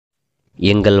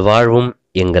எங்கள் வாழ்வும்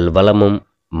எங்கள் வளமும்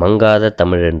மங்காத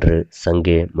தமிழென்று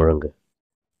சங்கே முழங்கு.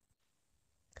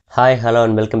 Hi hello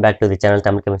and welcome back to the channel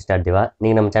Chemistry.Dhiva.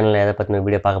 நீங்கள் நம்ம சேனலில் எதை பற்றின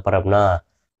வீடியோ பார்க்க போகிறோம் அப்படின்னா,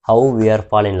 how we are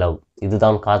fall in love,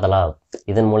 இதுதான் காதலா,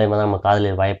 இதன் மூலயமா தான் நம்ம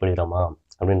காதலில் வாயப்படுகிறோமா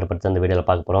அப்படின்ற பற்றி அந்த வீடியோவில்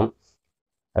பார்க்க போகிறோம்.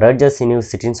 ரட்ஜர்ஸ்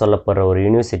யூனிவர்சிட்டின்னு சொல்லப்படுற ஒரு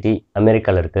யூனிவர்சிட்டி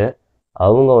அமெரிக்காவில் இருக்குது.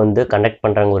 அவங்க கண்டக்ட்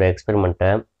பண்ணுறாங்க ஒரு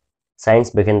எக்ஸ்பெரிமெண்ட்டை,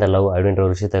 சயின்ஸ் பிஹைண்ட் த லவ் அப்படின்ற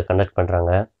ஒரு விஷயத்தை கண்டக்ட்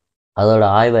பண்ணுறாங்க. அதோட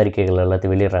ஆய்வு அறிக்கைகள்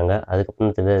எல்லாத்தையும் வெளியிடுறாங்க.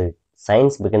 அதுக்கப்புறம்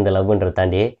சயின்ஸ் பிஹைண்ட் த லவ்ன்றதை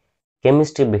தாண்டி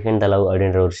கெமிஸ்ட்ரி பிஹைண்ட் த லவ்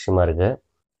அப்படின்ற ஒரு விஷயமா இருக்குது.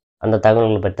 அந்த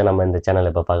தகவல்களை பற்றி நம்ம இந்த சேனலில்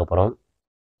இப்போ பார்க்க போகிறோம்.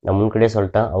 நான் முன்கூட்டியே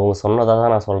சொல்லிட்டேன், அவங்க சொன்னதாக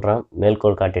தான் நான் சொல்கிறேன்,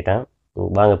 மேல்கோள் காட்டிட்டேன்.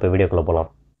 வாங்க இப்போ வீடியோக்குள்ளே போகலாம்.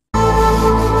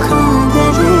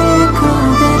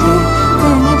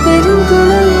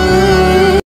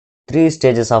 3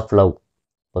 ஸ்டேஜஸ் ஆஃப் லவ்.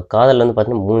 இப்போ காதல்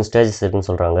பார்த்தீங்கன்னா 3 ஸ்டேஜஸ் இருக்குன்னு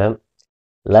சொல்கிறாங்க.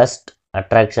 Lost,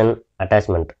 attraction,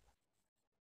 attachment.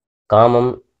 காமம்,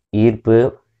 ஈர்ப்பு,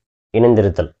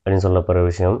 இணைந்திருத்தல் அப்படின்னு சொல்லப்படுற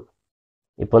விஷயம்.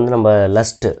 இப்போ நம்ம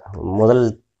லஸ்ட்டு முதல்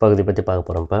பகுதி பற்றி பார்க்க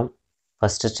போகிறோம். இப்போ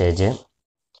ஃபஸ்ட்டு ஸ்டேஜு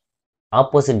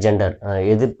ஆப்போசிட் ஜெண்டர்,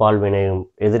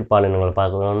 எதிர்பாலினங்களை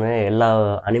பார்க்கணுன்னு எல்லா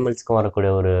அனிமல்ஸுக்கும்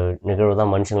வரக்கூடிய ஒரு நிகழ்வு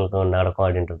தான் மனுஷங்களுக்கும் நடக்கும்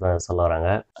அப்படின்றது தான் சொல்ல வராங்க.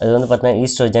 அது பார்த்தீங்கன்னா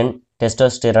ஈஸ்ட்ரோஜன்,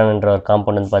 டெஸ்டோஸ்டிரான்ன்ற ஒரு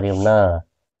காம்பவுண்ட் பார்த்திங்கன்னா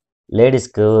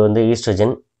லேடிஸ்க்கு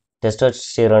ஈஸ்ட்ரோஜன்,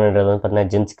 டெஸ்டோஸ்டிரான்ன்றது பார்த்தீங்கன்னா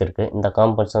ஜென்ஸுக்கு இருக்குது. இந்த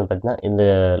காம்பவுண்ட்ஸ் பார்த்தீங்கன்னா இந்த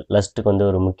லஸ்ட்டுக்கு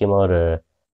ஒரு முக்கியமாக ஒரு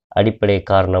அடிப்படை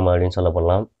காரணம் அப்படின்னு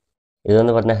சொல்லப்படலாம். இது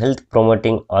பார்த்தீங்கன்னா ஹெல்த்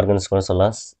ப்ரொமோட்டிங் ஆர்கன்ஸ் கூட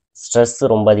சொல்லலாம். ஸ்ட்ரெஸ்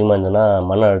ரொம்ப அதிகமாக இருந்ததுன்னா,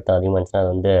 மன அழுத்தம் அதிகமாக இருந்துச்சுன்னா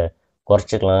அதை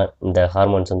குறைச்சிக்கலாம் இந்த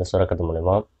ஹார்மோன்ஸ் சுரக்கிறது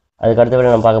மூலிமா. அதுக்கு அடுத்தபடி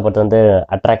நம்ம பார்க்க போகிறது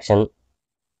அட்ராக்ஷன்,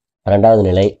 2வது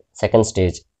நிலை, செகண்ட்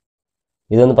ஸ்டேஜ்.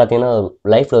 இது பார்த்திங்கன்னா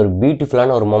லைஃப்பில் ஒரு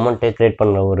பியூட்டிஃபுல்லான ஒரு மொமெண்ட்டை க்ரியேட்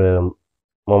பண்ணுற ஒரு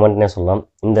மொமெண்ட்னே சொல்லலாம்.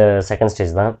 இந்த செகண்ட்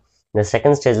ஸ்டேஜ் தான். இந்த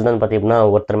செகண்ட் ஸ்டேஜ் தான் பார்த்திங்கன்னா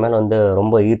ஒருத்தர் மேலே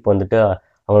ரொம்ப ஈர்ப்பு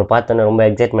அவங்கள பார்த்தோன்னே ரொம்ப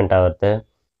எக்ஸைட்மெண்ட் ஆகிறது,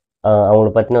 அவங்கள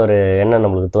பற்றின ஒரு எண்ணம்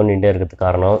நம்மளுக்கு தோண்டிகிட்டே இருக்கிறதுக்கு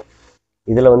காரணம்.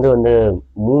 இதில்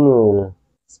 3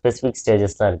 ஸ்பெசிஃபிக்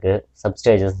ஸ்டேஜஸ் தான் இருக்குது,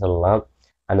 சப்ஸ்டேஜஸ் சொல்லலாம்.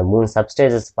 அந்த 3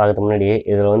 சப்ஸ்டேஜஸ் பார்க்கறதுக்கு முன்னாடி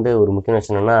இதில் ஒரு முக்கிய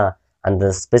விஷயம் என்னென்னா, அந்த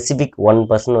ஸ்பெசிஃபிக்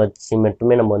 1% வச்சு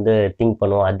மட்டுமே நம்ம திங்க்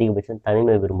பண்ணுவோம். அதிகபட்சம்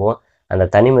தனிமை விரும்புவோம். அந்த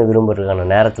தனிமை விரும்புறதுக்கான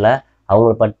நேரத்தில்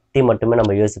அவங்கள பற்றி மட்டுமே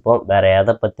நம்ம யோசிப்போம். வேறு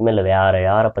எதை பற்றியுமே இல்லை,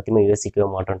 யாரை பற்றியுமே யோசிக்கவே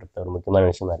மாட்டோன்றது ஒரு முக்கியமான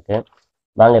விஷயமா இருக்குது.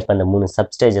 வாங்க இப்போ அந்த 3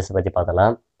 சப்ஸ்டேஜஸை பற்றி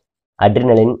பார்த்தலாம்.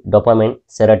 Adrenaline, dopamine,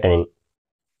 செரோட்டனின்.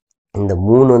 இந்த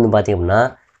 3 பார்த்திங்கன்னா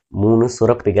 3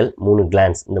 சுரப்பிகள், 3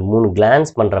 கிளான்ஸ். இந்த 3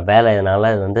 கிளான்ஸ் பண்ணுற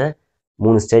வேலையினால இது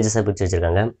 3 ஸ்டேஜஸாக பிரித்து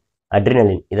வச்சுருக்காங்க.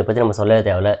 அட்ரினலின் இதை பற்றி நம்ம சொல்லவே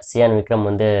தேவையில்ல. சியான் விக்ரம்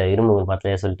இரும்புகள்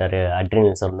படத்துலேயே சொல்லிட்டாரு,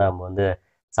 அட்ரினலின் சொன்னால் நம்ம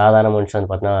சாதாரண மனுஷன்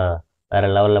பார்த்தீங்கன்னா வேறு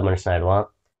லெவலில் மனுஷன் ஆகிடுவான்.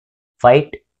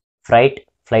 ஃபைட், ஃப்ரைட்,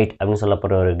 ஃப்ளைட் அப்படின்னு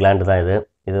சொல்லப்படுற ஒரு கிளாண்டு தான் இது.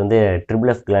 இது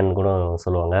ட்ரிபிள் எஃப் கிளாண்ட் கூட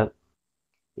சொல்லுவாங்க.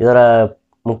 இதோட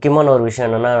முக்கியமான ஒரு விஷயம்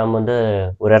என்னென்னா, நம்ம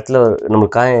ஒரு இடத்துல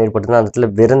நம்மளுக்கு காயம் ஏற்பட்டுனா அந்த இடத்துல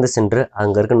விரைந்து சென்று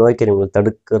அங்கே இருக்க நோய்க்கிருமிகளை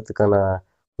தடுக்கிறதுக்கான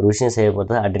ஒரு விஷயம்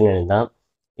செய்யப்படுறது அட்ரினலின் தான்.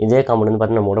 இதே காம்பவுண்ட்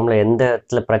பார்த்தீங்கன்னா நம்ம உடம்புல எந்த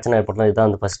இடத்துல பிரச்சனை ஏற்பட்டாலும்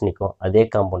இதுதான் ஃபஸ்ட் நிற்கும். அதே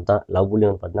காம்பவுண்ட் தான்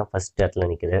லவ்லேயும் பார்த்தீங்கன்னா ஃபஸ்ட் இடத்துல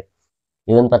நிற்குது.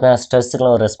 இது பார்த்தீங்கன்னா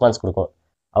ஸ்ட்ரெஸ்ஸுக்குலாம் ஒரு ரெஸ்பான்ஸ் கொடுக்கும்.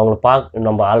 அவங்கள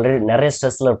நம்ம ஆல்ரெடி நிறைய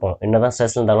ஸ்ட்ரெஸ்ஸில் இருப்போம். என்ன தான்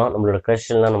ஸ்ட்ரெஸ் இருந்தாலும் நம்மளோட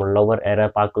க்ரஷ்லாம் நம்மளோட லவ்வர்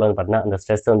யாராவது பார்க்கலான்னு பார்த்தீங்கன்னா அந்த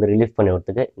ஸ்ட்ரெஸ்ஸை ரிலீஃப் பண்ணி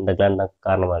விடுறதுக்கு இந்த கிளாண்ட் தான்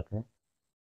காரணமாக இருக்குது.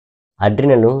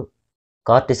 அட்ரினலும்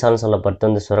கார்டிசால்னு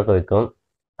சொல்லப்பட்டு சுரக்க வைக்கும்.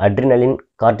 அட்ரினலின்,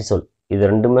 கார்டிசோல் இது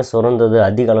ரெண்டுமே சுரந்தது,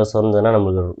 அதிக அளவு சுரந்ததுன்னா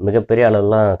நம்மளுக்கு மிகப்பெரிய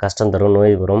அளவுலாம் கஷ்டம் தரும்,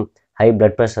 நோய் வரும், ஹை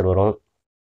பிளட் ப்ரெஷர் வரும்,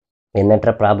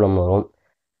 எண்ணற்ற ப்ராப்ளம் வரும்.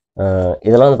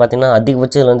 இதெல்லாம் பார்த்திங்கன்னா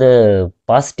அதிகபட்சம்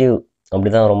பாசிட்டிவ்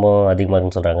அப்படி தான் ரொம்ப அதிகமாக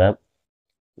இருக்குன்னு சொல்கிறாங்க.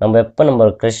 நம்ம எப்போ நம்ம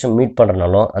க்ரஷ் மீட்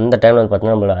பண்ணுறனாலும் அந்த டைமில்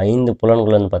பார்த்திங்கன்னா நம்மளோட 5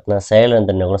 புலன்கள் பார்த்திங்கன்னா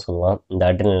செயலிழந்தன்னு கூட சொல்லலாம். இந்த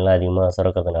அட்ரினலின்லாம் அதிகமாக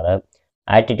சுரக்கிறதுனால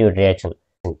ஆட்டிடியூட் ரியாக்ஷன்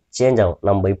சேஞ்ச் ஆகும்.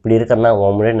 நம்ம இப்படி இருக்கிறனா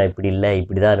உன் முன்னாடி நான் இப்படி இல்லை,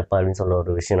 இப்படி தான் இருப்பேன் அப்படின்னு சொல்ல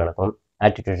ஒரு விஷயம் நடக்கும்.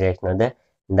 ஆட்டிடியூட் ரியாக்ஷன்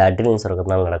இந்த அட்ரினலின்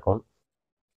சுரக்கிறதுனால நடக்கும்.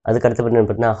 அதுக்கு அடுத்தபடி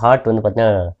பார்த்தீங்கன்னா ஹார்ட் பார்த்தீங்கன்னா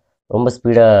ரொம்ப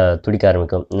ஸ்பீடாக துடிக்க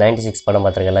ஆரம்பிக்கும். 96 படம்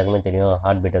பார்த்துருக்க எல்லாருக்குமே தெரியும்,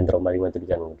 ஹார்ட் பீட் ரொம்ப அதிகமாக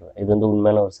துடிக்க ஆரம்பிக்கும். இது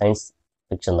உண்மையான ஒரு சயின்ஸ்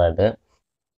ஃபிக்ஷன் தான் இது.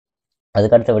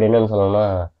 அதுக்கு அடுத்தபடி என்னென்னு சொல்லணும்னா,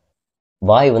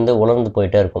 வாய் உலர்ந்து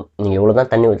போயிட்டே இருக்கும். நீங்கள் எவ்வளோ தான்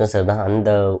தண்ணி ஊற்றும் சரி தான், அந்த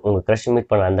உங்கள் க்ரஷ் மீட்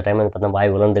பண்ண அந்த டைம் பார்த்தீங்கன்னா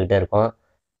வாய் உலர்ந்துக்கிட்டே இருக்கும்.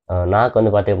 நாக்கு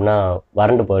பார்த்திங்க அப்படின்னா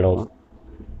வறண்டு போயிடும்.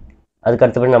 அதுக்கு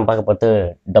அடுத்தபடி நம்ம பார்க்க பார்த்து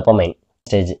டோபமைன்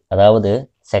ஸ்டேஜ், அதாவது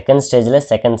செகண்ட் ஸ்டேஜில்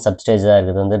செகண்ட் சப்ஸ்டேஜாக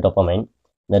இருக்கிறது டோபமைன்.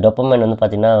 இந்த டோபமைன்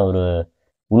பார்த்திங்கன்னா ஒரு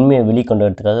உண்மையை வெளிக்கொண்டு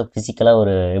வரதுக்காக ஃபிசிக்கலாக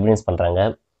ஒரு எவிடன்ஸ் பண்ணுறாங்க.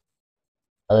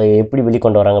 அதை எப்படி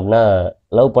வெளிக்கொண்டு வராங்க அப்படின்னா,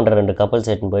 லவ் பண்ணுற 2 கப்பல்ஸ்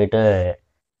எடுத்துன்னு போயிட்டு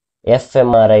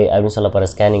எஃப்எம்ஆர்ஐ அப்படின்னு சொல்லப்படுற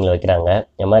ஸ்கேனிங்கில் வைக்கிறாங்க.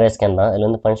 எம்ஆர்ஐ ஸ்கேன் தான்,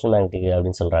 இதில் ஃபங்க்ஷனல் மேக்னெட்டிக்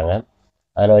அப்படின்னு சொல்கிறாங்க.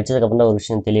 அதில் வச்சதுக்கப்புறம் தான் ஒரு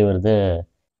விஷயம் தெரிய வருது.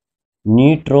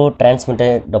 நியூட்ரோ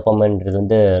டிரான்ஸ்மிட்டட்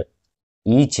டோபமைன்றது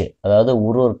ஈச், அதாவது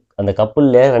ஒரு அந்த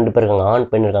கப்புள்லேயே 2 பேர் இருக்காங்க, ஆண்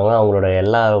பெண் இருக்காங்க. அவங்களோட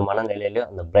எல்லா மனநிலையிலையும்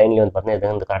அந்த பிரெயின்லேயும்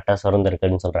பார்த்தீங்கன்னா இது கரெக்டாக சுரந்துருக்கு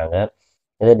அப்படின்னு சொல்கிறாங்க.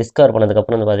 இதை டிஸ்கவர்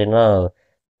பண்ணதுக்கப்புறம் பார்த்திங்கன்னா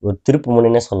ஒரு திருப்பு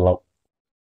முனைன்னே சொல்லலாம்.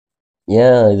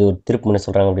 ஏன் இது ஒரு திருப்புமுனை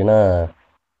சொல்கிறாங்க அப்படின்னா,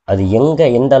 அது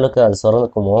எந்த அளவுக்கு அது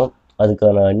சுரக்குமோ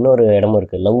அதுக்கான இன்னொரு இடமும்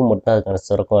இருக்குது. லவ் மட்டும் அதுக்கான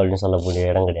சுரக்கும் அப்படின்னு சொல்லக்கூடிய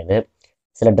இடம் கிடையாது.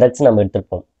 சில ட்ரக்ஸ் நம்ம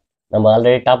எடுத்திருப்போம். நம்ம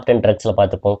ஆல்ரெடி டாப் 10 ட்ரக்ஸில்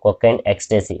பார்த்துருப்போம். கொக்கைன்,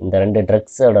 எக்ஸ்டேசி. இந்த 2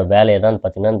 ட்ரக்ஸோட வேலையை தான்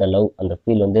பார்த்தீங்கன்னா, இந்த லவ் அந்த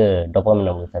ஃபீல் வந்து டொபாமின்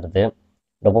நமக்கு தருது.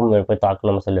 டொபாமைன் போய்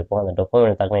தாக்கணும் நம்ம சொல்லியிருப்போம். அந்த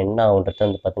டொபாமைன் தாக்கினா என்ன ஆகுன்றது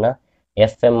வந்து பார்த்தீங்கன்னா,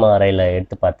 எஃப்எம்ஆர்ஐயில்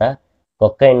எடுத்து பார்த்தா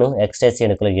கொக்கைனும் எக்ஸ்டேசி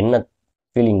எனக்குள்ள என்ன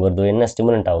ஃபீலிங் வருதோ, என்ன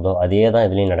ஸ்டிமுலண்ட் ஆகுதோ அதே தான்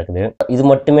இதுலேயும் நடக்குது. இது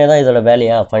மட்டுமே தான் இதோட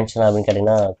வேலையா, ஃபங்க்ஷனா அப்படின்னு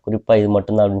கேட்டிங்கன்னா, குறிப்பாக இது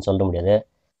மட்டும்தான் அப்படின்னு சொல்ல முடியாது.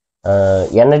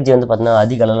 எனர்ஜி வந்து பார்த்தீங்கன்னா,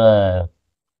 அதிக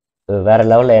அளவில் வேறு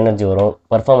லெவலில் எனர்ஜி வரும்.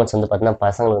 பர்ஃபார்மன்ஸ் வந்து பார்த்தீங்கன்னா,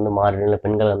 பசங்களுக்கு வந்து மாறிடும், இல்லை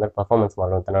பெண்கள் வந்து பர்ஃபார்மன்ஸ்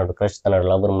மாறும். தன்னோட க்ரஷ், தன்னோட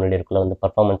லவர் முன்னாடி இருக்குள்ள வந்து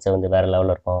பர்ஃபார்மன்ஸே வந்து வேறு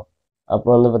லெவலில் இருக்கும்.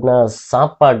 அப்புறம் வந்து பார்த்தீங்கன்னா,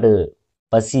 சாப்பாடு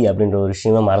பசி அப்படின்ற ஒரு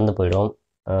விஷயமே மறந்து போயிடும்.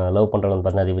 லவ் பண்ணுறவங்க வந்து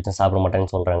பார்த்தீங்கன்னா அதிகபட்சம் சாப்பிட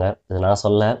மாட்டேன்னு சொல்கிறாங்க. இது நான்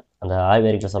சொல்ல, அந்த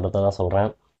ஆய்வறிக்கையில் சொல்கிறத தான் சொல்கிறேன்.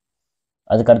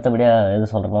 அதுக்கு அடுத்தபடியாக எது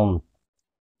சொல்கிறேன்னா,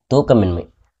 தூக்கமின்மை.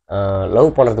 லவ்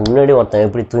பண்ணுறதுக்கு முன்னாடி ஒருத்தன்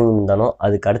எப்படி தூங்கியிருந்தானோ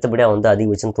அதுக்கு அடுத்தபடியாக வந்து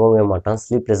அதிகபட்சம் தூங்கவே மாட்டான்.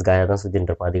 ஸ்லீப்லெஸ் காயாக தான் சுற்றிட்டு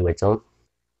இருப்பான் அதிகபட்சம்.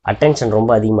 அட்டென்ஷன்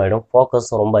ரொம்ப அதிகமாகிடும்,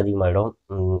 ஃபோக்கஸும் ரொம்ப அதிகமாகிடும்.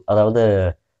 அதாவது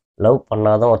லவ்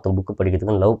பண்ணாதான் ஒருத்தன் புக்கு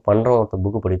படிக்கிறதுக்கும், லவ் பண்ணுறவன் ஒருத்தன்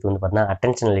புக்கு படிக்கிறதுக்கு வந்து பார்த்தீங்கன்னா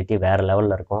அட்டென்ஷனலிட்டி வேறு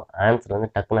லெவலில் இருக்கும். ஆன்சர் வந்து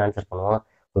டக்குன்னு ஆன்சர் பண்ணுவான்.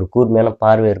 ஒரு கூர்மையான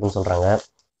பார்வை இருக்குன்னு சொல்கிறாங்க.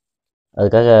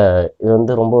 அதுக்காக இது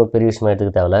வந்து ரொம்ப ஒரு பெரிய விஷயமா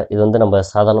எடுத்துக்க தேவையில்ல. இது வந்து நம்ம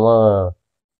சாதாரணமாக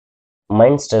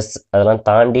மைண்ட் ஸ்ட்ரெஸ் அதெல்லாம்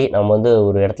தாண்டி நம்ம வந்து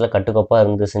ஒரு இடத்துல கட்டுக்கோப்பாக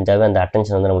இருந்து செஞ்சாவே அந்த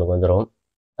அட்டென்ஷன் வந்து நம்மளுக்கு வந்துடும்.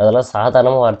 அதெல்லாம்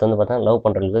சாதாரணமாக வார்த்தை வந்து பார்த்தீங்கன்னா லவ்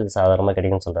பண்ணுறதுக்கு இது சாதாரணமாக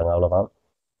கிடைக்குன்னு சொல்கிறாங்க, அவ்வளோதான்.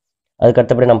 அதுக்கு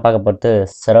அடுத்தபடி நம்ம பார்க்க போகிறது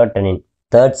செரோட்டனின்.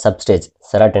 தேர்ட் சப்ஸ்டேஜ்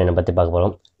செரோட்டனினை பற்றி பார்க்க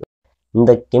போகிறோம்.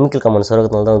 இந்த கெமிக்கல் கம்பவுண்ட்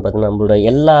சுரக்கிறதுனால தான் வந்து பார்த்தீங்கன்னா நம்மளோட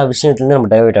எல்லா விஷயத்துலேருந்து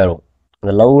நம்ம டைவர்ட் ஆகிடும்.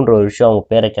 இந்த லவ்ன்ற ஒரு விஷயம் அவங்க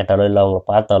பேரை கேட்டாலோ, இல்லை அவங்க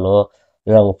பார்த்தாலோ,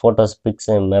 இல்லை அவங்க ஃபோட்டோஸ்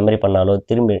பிக்ஸ் மெமரி பண்ணாலோ,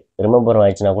 திரும்பி ரிமெம்பர்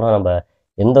ஆயிடுச்சுன்னா கூட நம்ம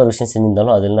எந்த ஒரு விஷயம்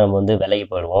செஞ்சிருந்தாலும் அதில் நம்ம வந்து விலகி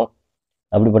போயிடுவோம்.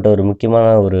 அப்படிப்பட்ட ஒரு முக்கியமான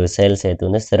ஒரு செயல் செய்யறது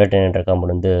வந்து செரோட்டனின் என்ற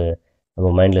காம்பவுண்ட் வந்து நம்ம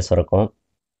மைண்டில் சுரக்கும்.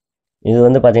 இது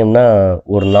வந்து பார்த்திங்கன்னா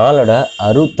ஒரு நாளோட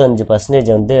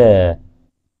 65% வந்து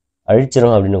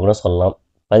அழிச்சிரும் அப்படின்னு கூட சொல்லலாம்.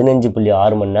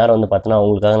 15.6 மணி நேரம் வந்து பார்த்தோன்னா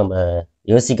அவங்களுக்காக நம்ம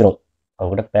யோசிக்கிறோம்.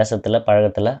 அவங்க கூட பேசுறதுல,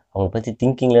 பழக்கத்தில், அவங்க பற்றி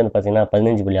திங்கிங்கில் வந்து பார்த்திங்கன்னா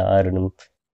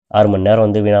 15.6 மணி நேரம்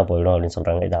வந்து வீணாக போயிடும் அப்படின்னு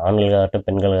சொல்கிறாங்க. இது ஆண்களுக்காகட்டும்,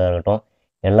 பெண்களுக்காக இருக்கட்டும்,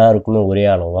 எல்லாருக்குமே ஒரே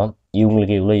அளவு தான்.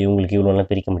 இவங்களுக்கு இவ்வளோ, இவங்களுக்கு இவ்வளோலாம்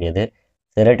பிரிக்க முடியாது.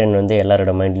 செரோட்டனின் வந்து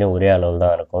எல்லாரோட மைண்ட்லேயும் ஒரே அளவு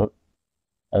தான் இருக்கும்.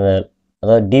 அது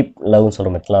அதாவது டீப் லவ்னு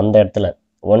சொல்கிற பட்சத்தில் அந்த இடத்துல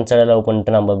ஒன் சைடாக லவ்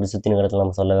பண்ணிட்டு நம்ம அப்படி சுற்றி இடத்துல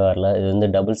நம்ம சொல்லவே வரல. இது வந்து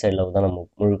டபுள் சைடு லவ் தான் நம்ம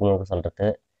முழுக்க முழுக்க சொல்கிறது.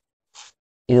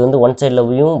 இது வந்து ஒன் சைடு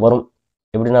லவ்வையும் வரும்.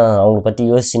 எப்படின்னா அவங்கள பற்றி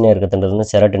யோசிச்சுன்னே இருக்கிறதுன்றது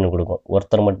வந்து செரோட்டனின் கொடுக்கும்.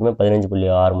 ஒருத்தர் மட்டுமே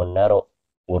 15.6 மணி நேரம்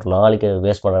ஒரு நாளைக்கு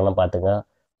வேஸ்ட் பண்ணுறாங்கன்னா பார்த்துங்க,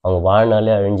 அவங்க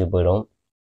வாழ்நாளே அழிஞ்சு போயிடும்.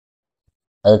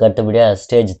 அதுக்கு அடுத்தபடியாக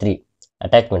ஸ்டேஜ் 3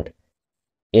 அட்டாச்மெண்ட்.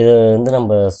 இது வந்து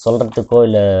நம்ம சொல்கிறதுக்கோ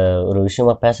இல்லை ஒரு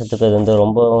விஷயமா பேசுறதுக்கோ இது வந்து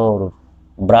ரொம்ப ஒரு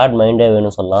ப்ராட் மைண்டே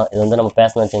வேணும்னு சொல்லலாம். இது வந்து நம்ம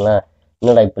பேசணும்னு வச்சிங்களேன்,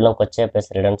 என்னடா இப்படிலாம் கொச்சையாக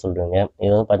பேசுகிறேடான்னு சொல்லுவீங்க.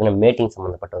 இது வந்து பார்த்தீங்கன்னா மேட்டிங்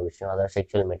சம்மந்தப்பட்ட ஒரு விஷயம், அதாவது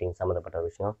செக்ஷுவல் மேட்டிங் சம்மந்தப்பட்ட ஒரு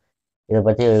விஷயம். இதை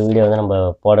பற்றி வீடியோ வந்து நம்ம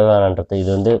போடவே வேணான்றது. இது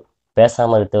வந்து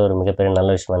பேசாமல் இருக்கிறது ஒரு மிகப்பெரிய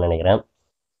நல்ல விஷயமா நினைக்கிறேன்.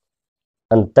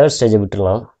 அந்த தேர்ட் ஸ்டேஜை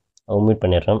விட்டுடலாம், மீட்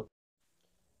பண்ணிடுறேன்.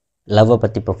 லவ்வை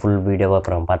பற்றி இப்போ ஃபுல் வீடியோவாக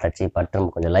அப்புறம் பார்த்தாச்சு. இப்போ அடுத்து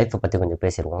நம்ம கொஞ்சம் லைஃப்பை பற்றி கொஞ்சம்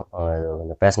பேசிடுவோம். இது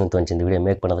கொஞ்சம் பேசணும்னு தோணுச்சு. இந்த வீடியோ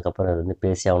மேக் பண்ணதுக்கப்புறம் அது வந்து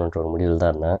பேசி ஆகணுன்ற ஒரு முடிவில்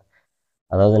தான் இருந்தேன்.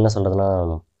 அதாவது என்ன சொல்கிறதுனா,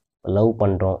 லவ்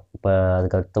பண்ணுறோம். இப்போ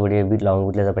அதுக்கு அடுத்தபடியே வீட்டில் அவங்க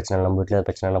வீட்டில் ஏதாவது பிரச்சனை, நம்ம வீட்டில் ஏதாவது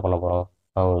பிரச்சனை என்ன பண்ண போகிறோம்?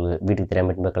 அவங்களுக்கு வீட்டுக்கு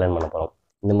தெரியாமல் போய் கல்யாணம் பண்ண போகிறோம்.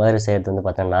 இந்த மாதிரி செய்கிறது வந்து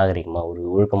பார்த்தா நாகரிகமாக ஒரு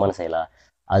ஒழுக்கமான செயலா?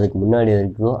 அதுக்கு முன்னாடி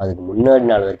வரைக்கும், அதுக்கு முன்னாடி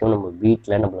நாள் வரைக்கும் நம்ம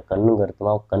வீட்டில் நம்மளை கண்ணும்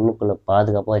கருத்துமாக கண்ணுக்குள்ளே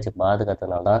பாதுகாப்பாக வச்சு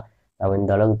பாதுகாத்தனால தான் நம்ம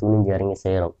இந்த அளவுக்கு துணிஞ்சு இறங்கி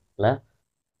செய்கிறோம் இல்லை?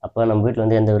 அப்போ நம்ம வீட்டில்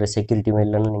வந்து எந்த ஒரு செக்யூரிட்டியுமே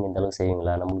இல்லைன்னு நீங்கள் இந்த அளவுக்கு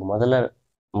செய்வீங்களா? நம்மளுக்கு முதல்ல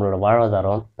நம்மளோட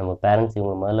வாழ்வாதாரம், நம்ம பேரண்ட்ஸ்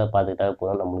இவங்க முதல்ல பார்த்துக்கிட்டாவே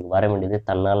போதும். நம்மளுக்கு வர வேண்டியது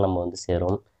தன்னால் நம்ம வந்து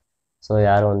சேரும். ஸோ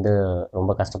யாரும் வந்து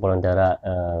ரொம்ப கஷ்டப்படவும் தேவை,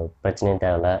 பிரச்சனையும்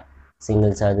தேவையில்ல.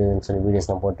 சிங்கிள்ஸ் அது இதுன்னு சொல்லி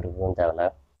வீடியோஸ்லாம் போட்டுருக்கவும் தேவையில்ல.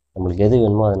 நம்மளுக்கு எது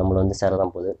வேணுமோ அது நம்மளை வந்து சேர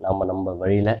தான் போகுது. நம்ம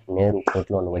வழியில் நேர்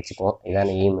கோட்டில் ஒன்று வச்சுக்குவோம்.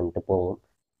 இதான எய்ம்ன்ட்டு போவோம்.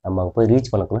 நம்ம அங்கே போய்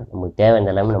ரீச் பண்ணக்குள்ள நமக்கு தேவையான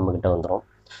எல்லாமே நம்மக்கிட்ட வந்துடும்.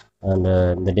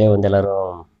 இந்த டே வந்து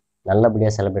எல்லோரும்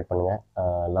நல்லபடியாக செலிப்ரேட் பண்ணுங்கள்.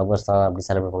 லவ்வர்ஸ் தான் அப்படி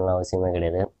செலிப்ரேட் பண்ணலாம் அவசியமே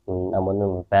கிடையாது. நம்ம வந்து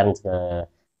நம்ம பேரண்ட்ஸ்க்கு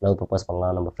லவ் ப்ரப்போஸ்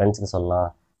பண்ணலாம், நம்ம ஃப்ரெண்ட்ஸுக்கு சொல்லலாம்.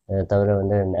 இதை தவிர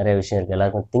வந்து நிறைய விஷயம் இருக்குது.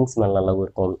 எல்லாருக்கும் திங்ஸ் மேலே லவ்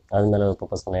இருக்கும், அது மேலே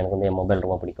ப்ரப்போஸ் பண்ணலாம். எனக்கு வந்து என் மொபைல்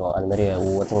ரொம்ப பிடிக்கும். அதுமாதிரி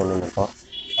ஒவ்வொருத்தரும் ஒன்று இருக்கும்.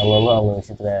 அவங்கவுங்க அவங்க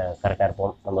விஷயத்தில் கரெக்டாக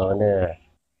இருப்போம். நம்ம வந்து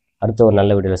அடுத்த ஒரு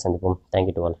நல்ல வீடியோவில் சந்திப்போம்.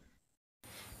 Thank you to all.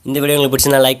 இந்த வீடியோ உங்களுக்கு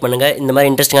பிடிச்சிருந்தா லைக் பண்ணுங்கள். இந்த மாதிரி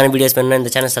இன்ட்ரெஸ்டிங்கான வீடியோஸ் வேணும்னா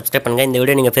இந்த சேனல் சப்ஸ்கிரைப் பண்ணுங்கள். இந்த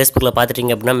வீடியோ நீங்கள் ஃபேஸ்புக்கில்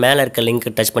பார்த்துட்டீங்க அப்படின்னா மேலே இருக்க லிங்க்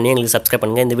டச் பண்ணி எங்களுக்கு சப்ஸ்கிரைப்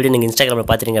பண்ணுங்கள். இந்த வீடியோ நீங்கள் இன்ஸ்டாகிராமில்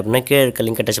பார்த்துட்டீங்க அப்படின்னா கீழே இருக்க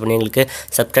லிங்க் டச் பண்ணி எங்களுக்கு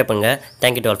சப்ஸ்கிரைப் பண்ணுங்கள்.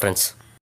 Thank you to all friends.